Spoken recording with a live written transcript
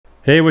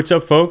Hey, what's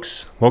up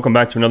folks? Welcome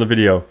back to another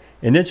video.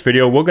 In this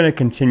video, we're going to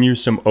continue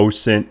some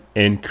OSINT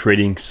in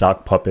creating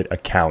sock puppet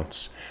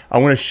accounts. I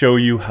want to show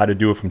you how to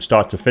do it from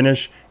start to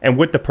finish and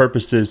what the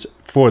purpose is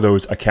for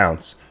those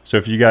accounts. So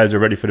if you guys are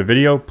ready for the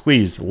video,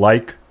 please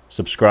like,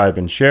 subscribe,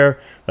 and share.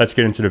 Let's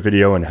get into the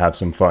video and have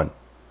some fun.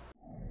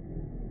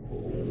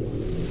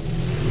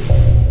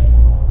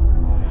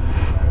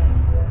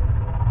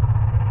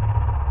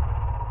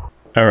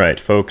 All right,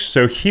 folks,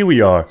 so here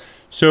we are.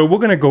 So we're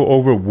going to go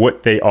over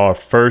what they are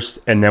first,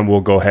 and then we'll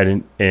go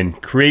ahead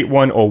and create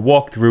one or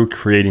walk through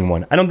creating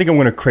one. I don't think I'm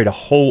going to create a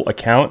whole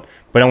account,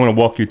 but I want to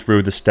walk you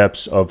through the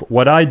steps of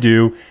what I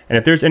do. And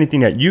if there's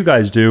anything that you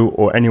guys do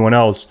or anyone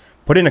else,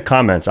 put in the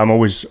comments. I'm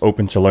always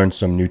open to learn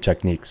some new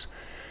techniques.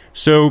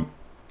 So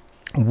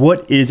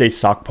what is a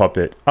sock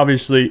puppet?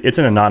 Obviously, it's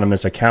an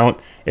anonymous account.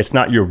 It's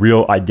not your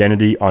real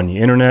identity on the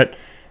internet.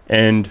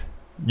 And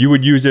you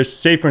would use this,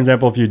 say, for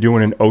example, if you're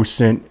doing an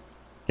OSINT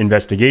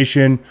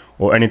investigation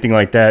or anything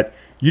like that,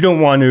 you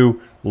don't want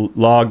to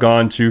log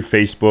on to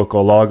Facebook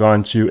or log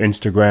on to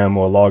Instagram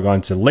or log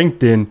on to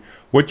LinkedIn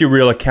with your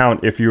real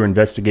account if you're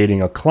investigating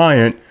a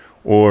client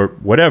or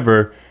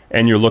whatever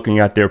and you're looking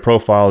at their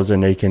profiles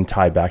and they can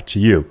tie back to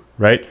you,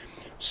 right?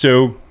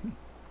 So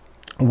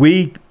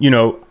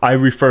I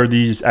refer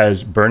these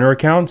as burner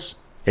accounts,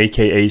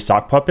 aka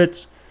sock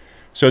puppets.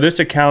 So this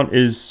account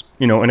is,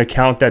 an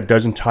account that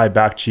doesn't tie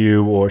back to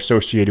you or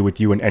associated with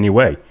you in any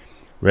way,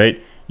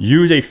 right?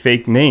 Use a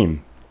fake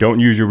name. Don't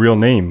use your real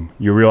name,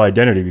 your real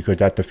identity, because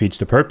that defeats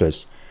the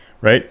purpose,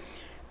 right?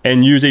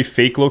 And use a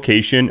fake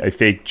location, a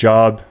fake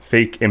job,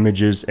 fake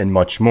images, and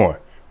much more,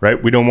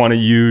 right? We don't want to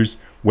use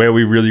where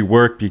we really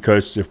work,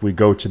 because if we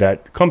go to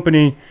that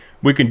company,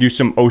 we can do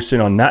some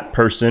OSINT on that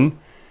person.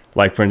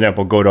 Like, for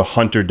example, go to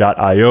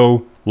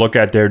hunter.io, look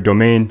at their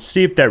domain,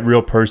 see if that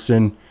real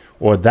person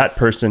or that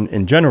person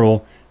in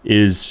general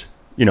is,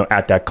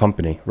 at that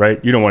company,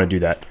 right? You don't want to do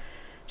that.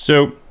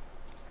 So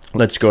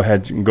let's go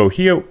ahead and go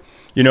here.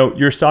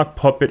 Your sock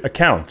puppet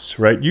accounts,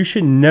 right? You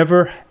should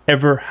never,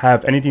 ever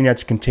have anything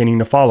that's containing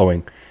the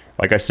following.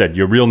 Like I said,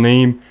 your real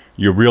name,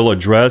 your real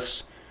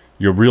address,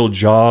 your real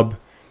job,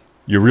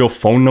 your real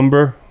phone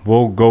number.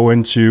 We'll go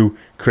into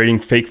creating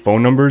fake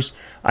phone numbers.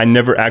 I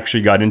never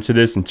actually got into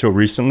this until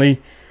recently,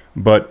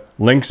 but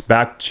links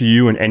back to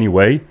you in any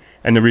way.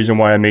 And the reason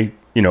why I make,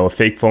 a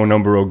fake phone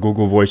number or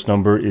Google Voice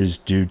number is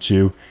due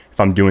to if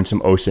I'm doing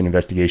some OSINT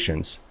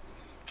investigations,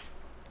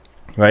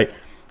 right?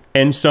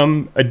 And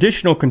some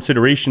additional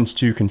considerations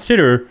to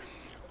consider: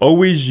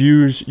 always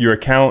use your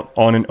account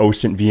on an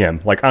OSINT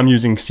VM. Like I'm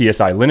using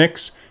CSI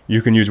Linux.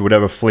 You can use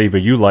whatever flavor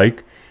you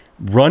like.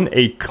 Run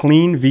a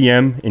clean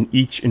VM in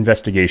each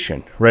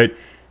investigation, right?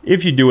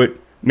 If you do it,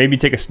 maybe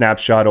take a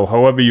snapshot or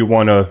however you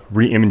want to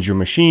re-image your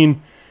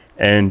machine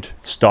and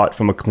start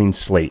from a clean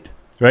slate,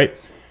 right?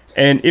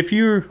 And if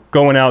you're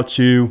going out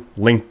to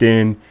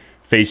LinkedIn,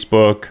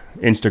 Facebook,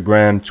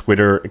 Instagram,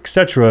 Twitter,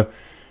 etc.,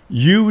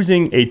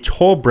 using a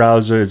Tor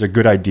browser is a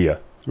good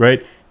idea,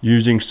 right?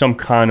 Using some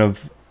kind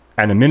of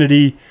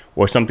anonymity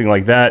or something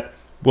like that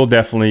will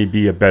definitely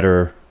be a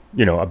better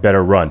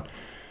run.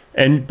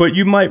 But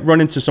you might run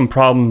into some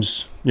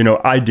problems.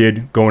 I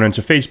did going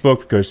into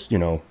Facebook because,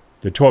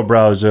 the Tor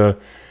browser,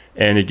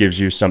 and it gives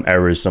you some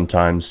errors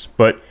sometimes,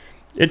 but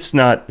it's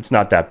not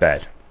that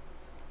bad.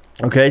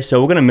 Okay, so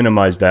we're going to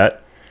minimize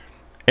that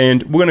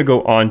and we're going to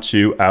go on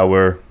to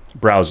our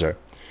browser.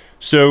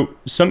 So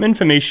some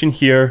information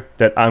here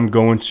that I'm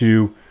going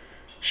to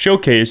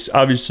showcase,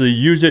 obviously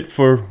use it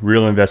for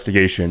real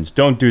investigations.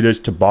 Don't do this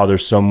to bother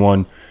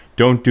someone.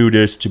 Don't do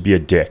this to be a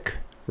dick,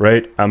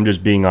 right? I'm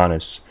just being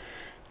honest.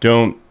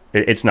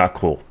 It's not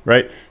cool,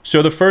 right?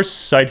 So the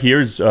first site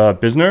here is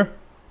Bizner.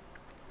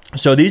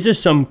 So these are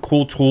some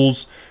cool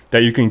tools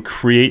that you can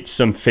create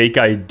some fake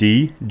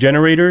ID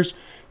generators,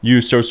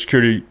 use social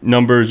security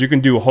numbers. You can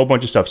do a whole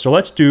bunch of stuff. So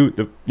let's do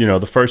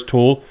the first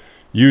tool,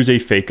 use a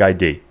fake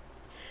ID.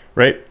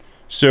 Right?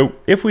 So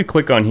if we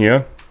click on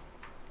here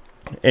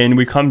and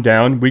we come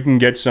down, we can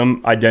get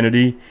some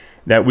identity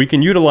that we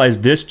can utilize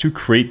this to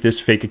create this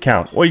fake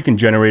account, or you can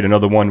generate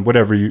another one,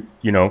 whatever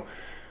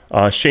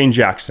Shane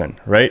Jackson,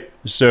 right?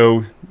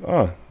 So,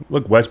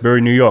 look,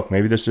 Westbury, New York.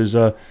 Maybe this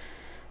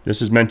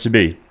is meant to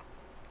be.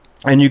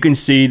 And you can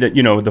see that,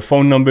 the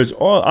phone numbers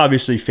are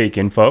obviously fake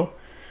info,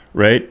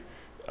 right?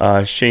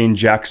 Shane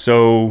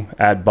Jackso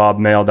at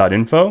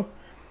bobmail.info.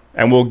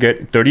 And we'll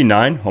get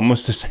 39,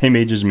 almost the same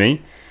age as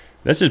me.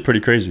 This is pretty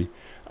crazy.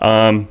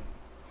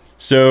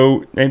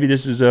 So maybe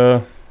this is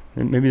a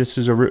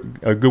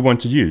good one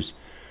to use.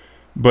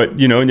 But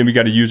then we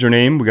got a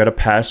username, we got a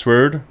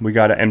password, we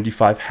got an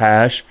MD5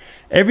 hash,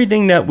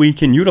 everything that we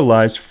can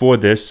utilize for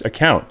this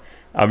account.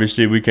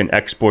 Obviously, we can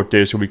export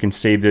this or we can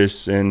save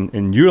this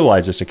and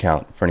utilize this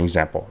account for an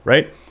example,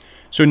 right?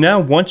 So now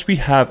once we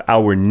have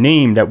our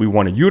name that we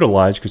want to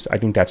utilize, because I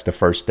think that's the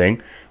first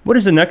thing, what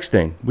is the next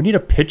thing? We need a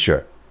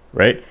picture,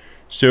 right?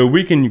 So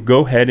we can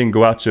go ahead and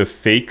go out to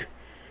fake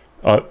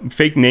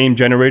name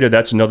generator.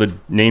 That's another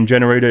name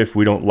generator if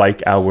we don't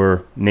like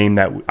our name.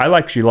 I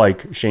actually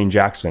like Shane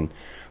Jackson.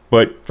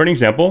 But for an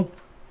example,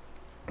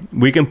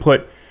 we can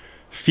put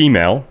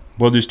female.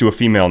 We'll just do a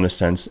female in this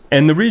sense.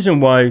 And the reason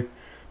why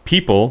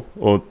people,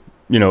 or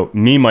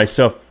me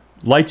myself,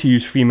 like to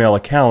use female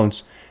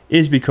accounts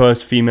is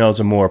because females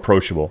are more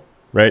approachable,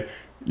 right?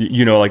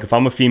 Like if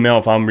I'm a female,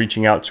 if I'm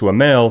reaching out to a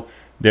male,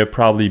 they'll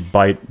probably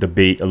bite the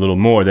bait a little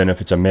more than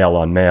if it's a male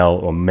on male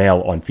or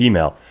male on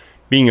female.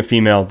 Being a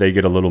female, they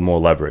get a little more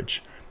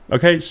leverage.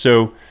 Okay,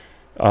 so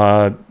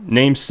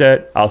name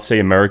set, I'll say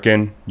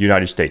American,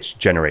 United States,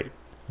 generate.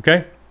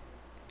 Okay,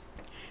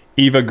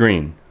 Eva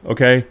Green.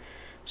 Okay,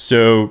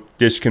 so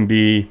this can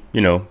be,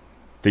 the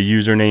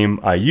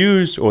username I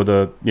use, or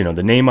the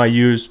name I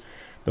use,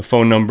 the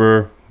phone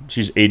number.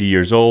 She's 80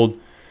 years old.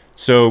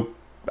 So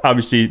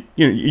obviously,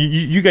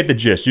 you get the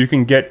gist. You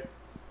can get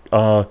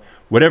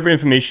whatever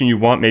information you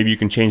want. Maybe you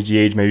can change the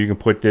age. Maybe you can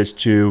put this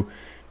to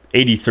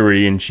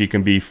 83 and she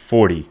can be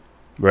 40,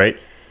 right?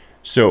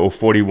 So, or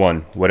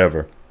 41,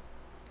 whatever.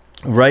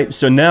 Right?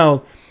 So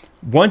now,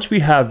 once we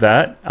have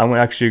that, I'm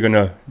actually going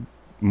to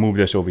move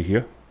this over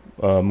here.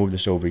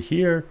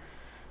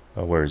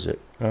 Where is it?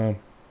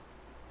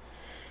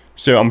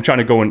 So I'm trying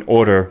to go in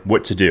order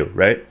what to do,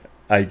 right?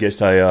 I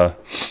guess I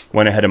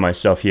went ahead of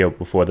myself here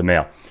before the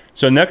mail.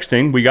 So next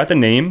thing, we got the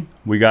name.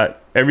 We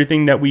got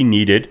everything that we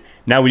needed.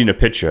 Now we need a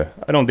picture.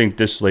 I don't think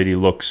this lady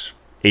looks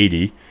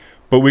 80,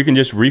 but we can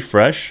just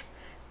refresh.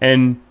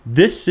 And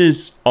this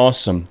is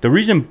awesome. The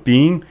reason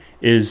being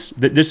is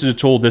that this is a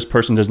tool, this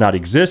person does not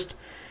exist.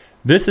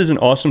 This is an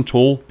awesome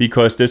tool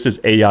because this is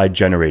AI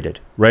generated,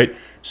 right?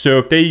 So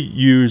if they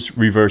use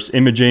reverse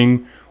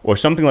imaging or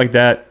something like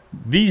that,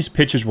 these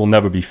pictures will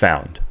never be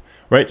found,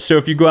 right? So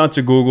if you go out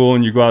to Google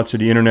and you go out to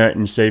the internet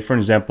and say, for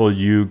example,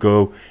 you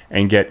go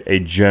and get a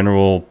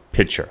general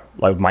picture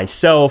like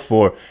myself,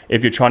 or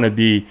if you're trying to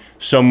be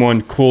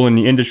someone cool in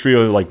the industry,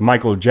 or like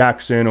Michael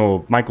Jackson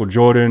or Michael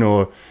Jordan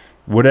or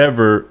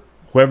whatever,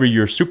 whoever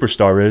your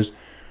superstar is,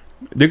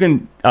 they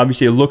can,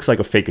 obviously it looks like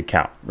a fake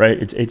account,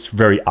 right? It's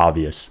very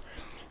obvious.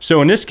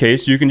 So in this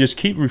case, you can just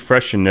keep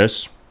refreshing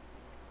this,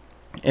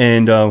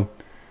 and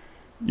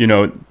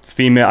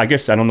female, I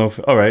guess, I don't know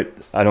if, all right,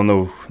 I don't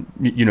know,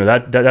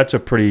 that's a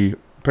pretty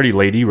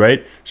lady,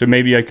 right? So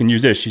maybe I can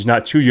use this. She's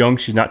not too young,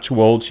 she's not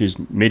too old, she's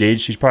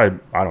mid-age, she's probably,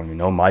 I don't even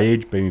know, my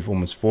age, maybe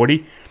almost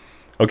 40.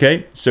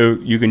 Okay, so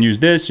you can use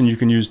this and you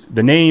can use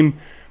the name,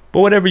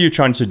 but whatever you're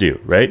trying to do,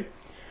 right?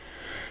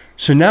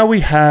 So now we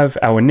have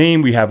our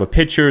name, we have a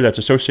picture that's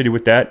associated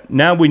with that.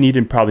 Now we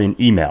need probably an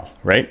email,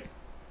 right?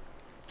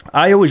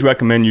 I always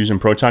recommend using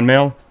Proton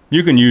Mail.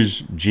 You can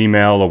use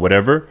Gmail or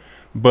whatever,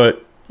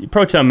 but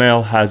Proton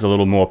Mail has a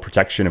little more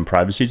protection and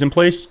privacies in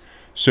place.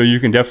 So you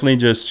can definitely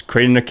just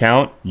create an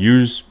account,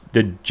 use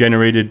the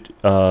generated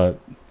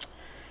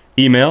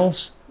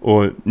emails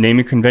or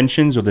naming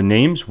conventions or the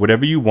names,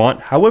 whatever you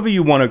want, however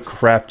you want to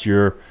craft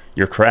your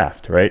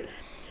craft, right?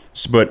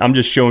 So, but I'm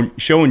just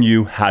showing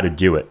you how to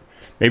do it.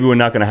 Maybe we're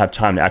not going to have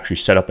time to actually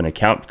set up an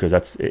account because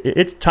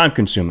it's time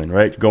consuming,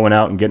 right? Going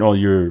out and getting all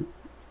your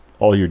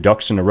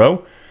ducks in a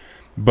row.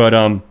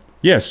 But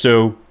yeah,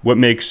 so what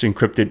makes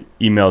encrypted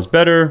emails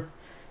better?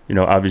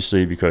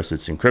 Obviously because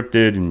it's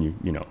encrypted and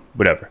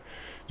whatever.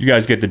 You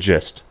guys get the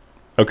gist.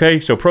 Okay,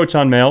 so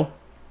Proton Mail.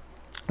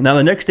 Now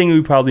the next thing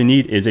we probably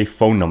need is a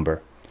phone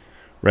number,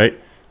 right?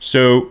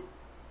 So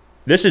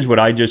this is what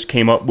I just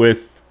came up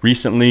with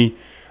recently,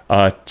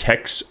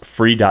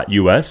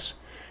 textfree.us.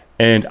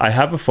 And I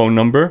have a phone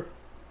number,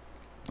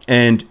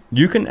 and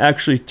you can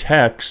actually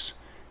text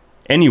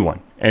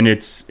anyone, and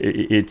it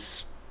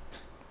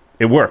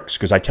works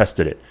because I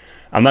tested it.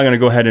 I'm not going to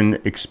go ahead and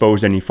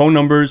expose any phone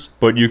numbers,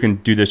 but you can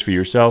do this for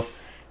yourself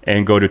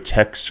and go to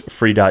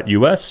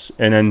textfree.us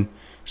and then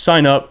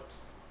sign up,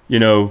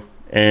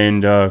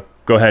 and go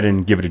ahead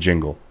and give it a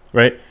jingle,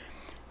 right?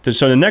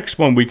 So the next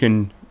one we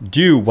can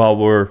do while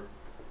we're,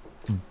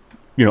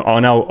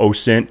 on our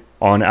OSINT,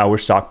 on our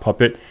sock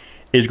puppet,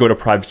 is go to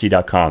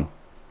privacy.com.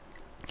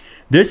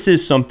 This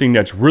is something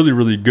that's really,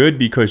 really good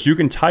because you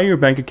can tie your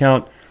bank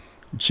account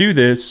to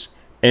this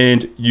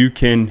and you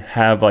can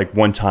have like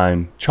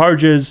one-time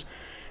charges.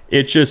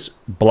 It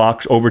just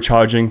blocks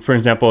overcharging. For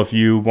example, if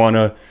you want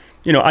to,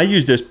 I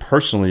use this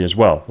personally as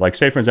well. Like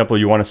say, for example,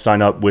 you want to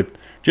sign up with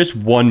just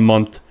 1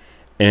 month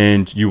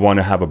and you want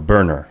to have a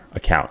burner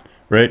account,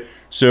 right?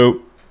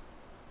 So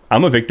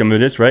I'm a victim of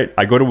this, right?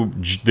 I go to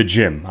the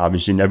gym.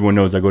 Obviously, everyone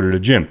knows I go to the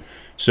gym.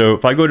 So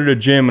if I go to the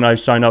gym and I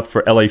sign up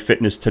for LA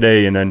Fitness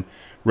today and then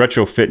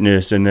Retro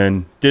Fitness and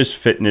then this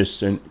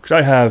fitness, and because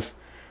I have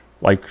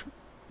like,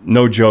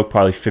 no joke,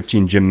 probably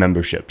 15 gym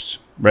memberships,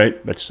 right?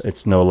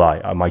 It's no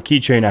lie. On my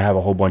keychain, I have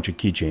a whole bunch of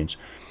keychains.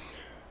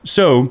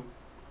 So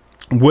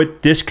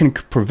what this can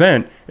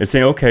prevent is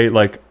saying, okay,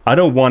 like I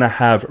don't want to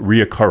have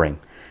reoccurring.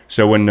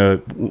 So when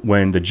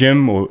the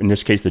gym, or in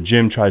this case, the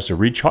gym tries to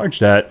recharge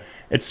that,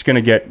 it's going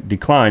to get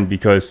declined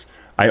because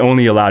I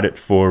only allowed it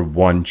for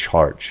one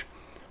charge,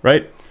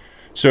 right?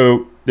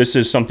 So this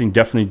is something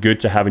definitely good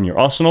to have in your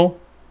arsenal.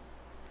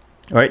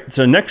 All right,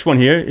 so the next one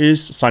here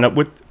is sign up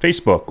with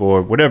Facebook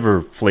or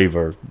whatever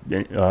flavor,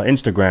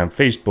 Instagram,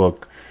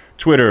 Facebook,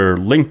 Twitter,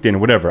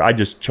 LinkedIn, whatever. I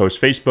just chose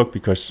Facebook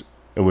because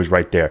it was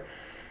right there.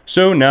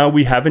 So now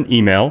we have an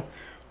email,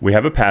 we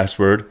have a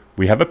password,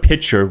 we have a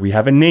picture, we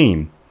have a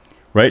name,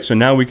 right? So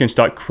now we can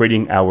start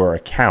creating our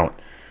account.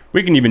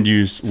 We can even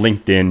use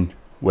LinkedIn,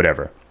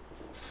 whatever.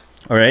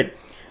 All right.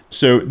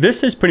 So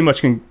this is pretty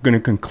much going to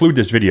conclude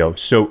this video.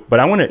 But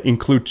I want to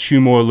include 2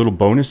 more little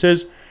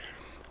bonuses.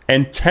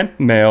 And temp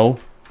mail,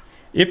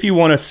 if you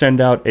want to send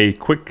out a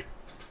quick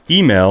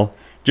email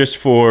just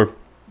for,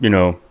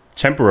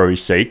 temporary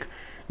sake,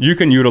 you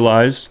can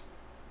utilize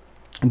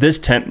this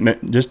temp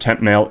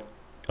mail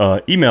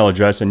email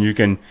address, and you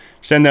can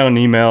send out an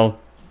email,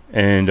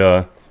 and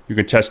you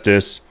can test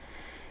this.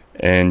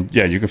 And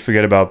yeah, you can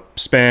forget about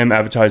spam,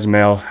 advertising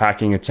mail,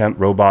 hacking attempt,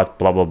 robot,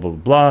 blah, blah, blah,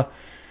 blah.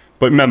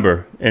 But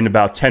remember, in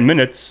about 10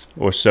 minutes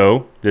or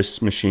so,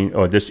 this machine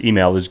or this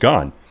email is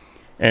gone.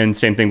 And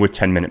same thing with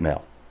 10-minute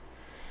mail,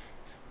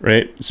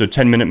 right? So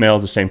 10-minute mail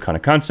is the same kind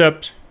of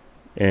concept.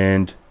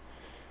 And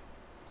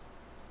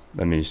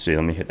let me see,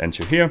 let me hit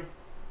enter here.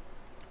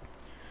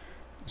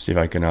 See if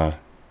I can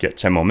get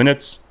 10 more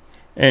minutes.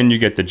 And you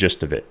get the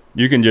gist of it.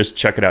 You can just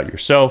check it out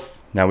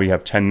yourself. Now we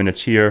have 10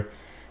 minutes here.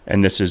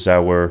 And this is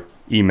our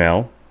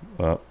email.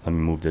 Well, let me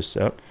move this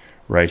out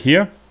right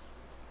here.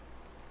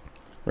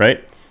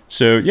 Right?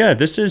 So yeah,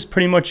 this is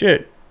pretty much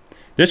it.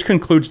 This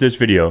concludes this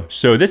video.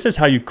 So this is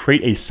how you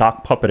create a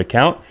sock puppet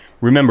account.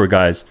 Remember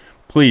guys,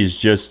 please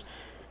just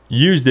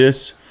use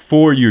this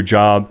for your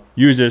job.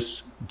 Use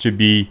this to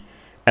be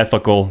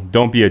ethical.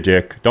 Don't be a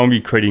dick. Don't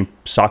be creating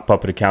sock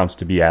puppet accounts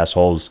to be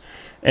assholes.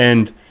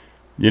 And,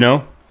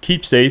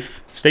 keep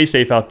safe. Stay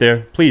safe out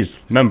there.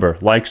 Please remember,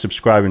 like,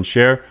 subscribe, and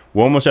share.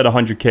 We're almost at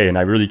 100K, and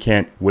I really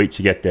can't wait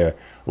to get there.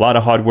 A lot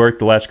of hard work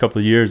the last couple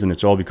of years, and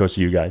it's all because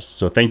of you guys.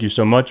 So thank you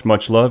so much.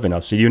 Much love, and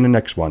I'll see you in the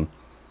next one.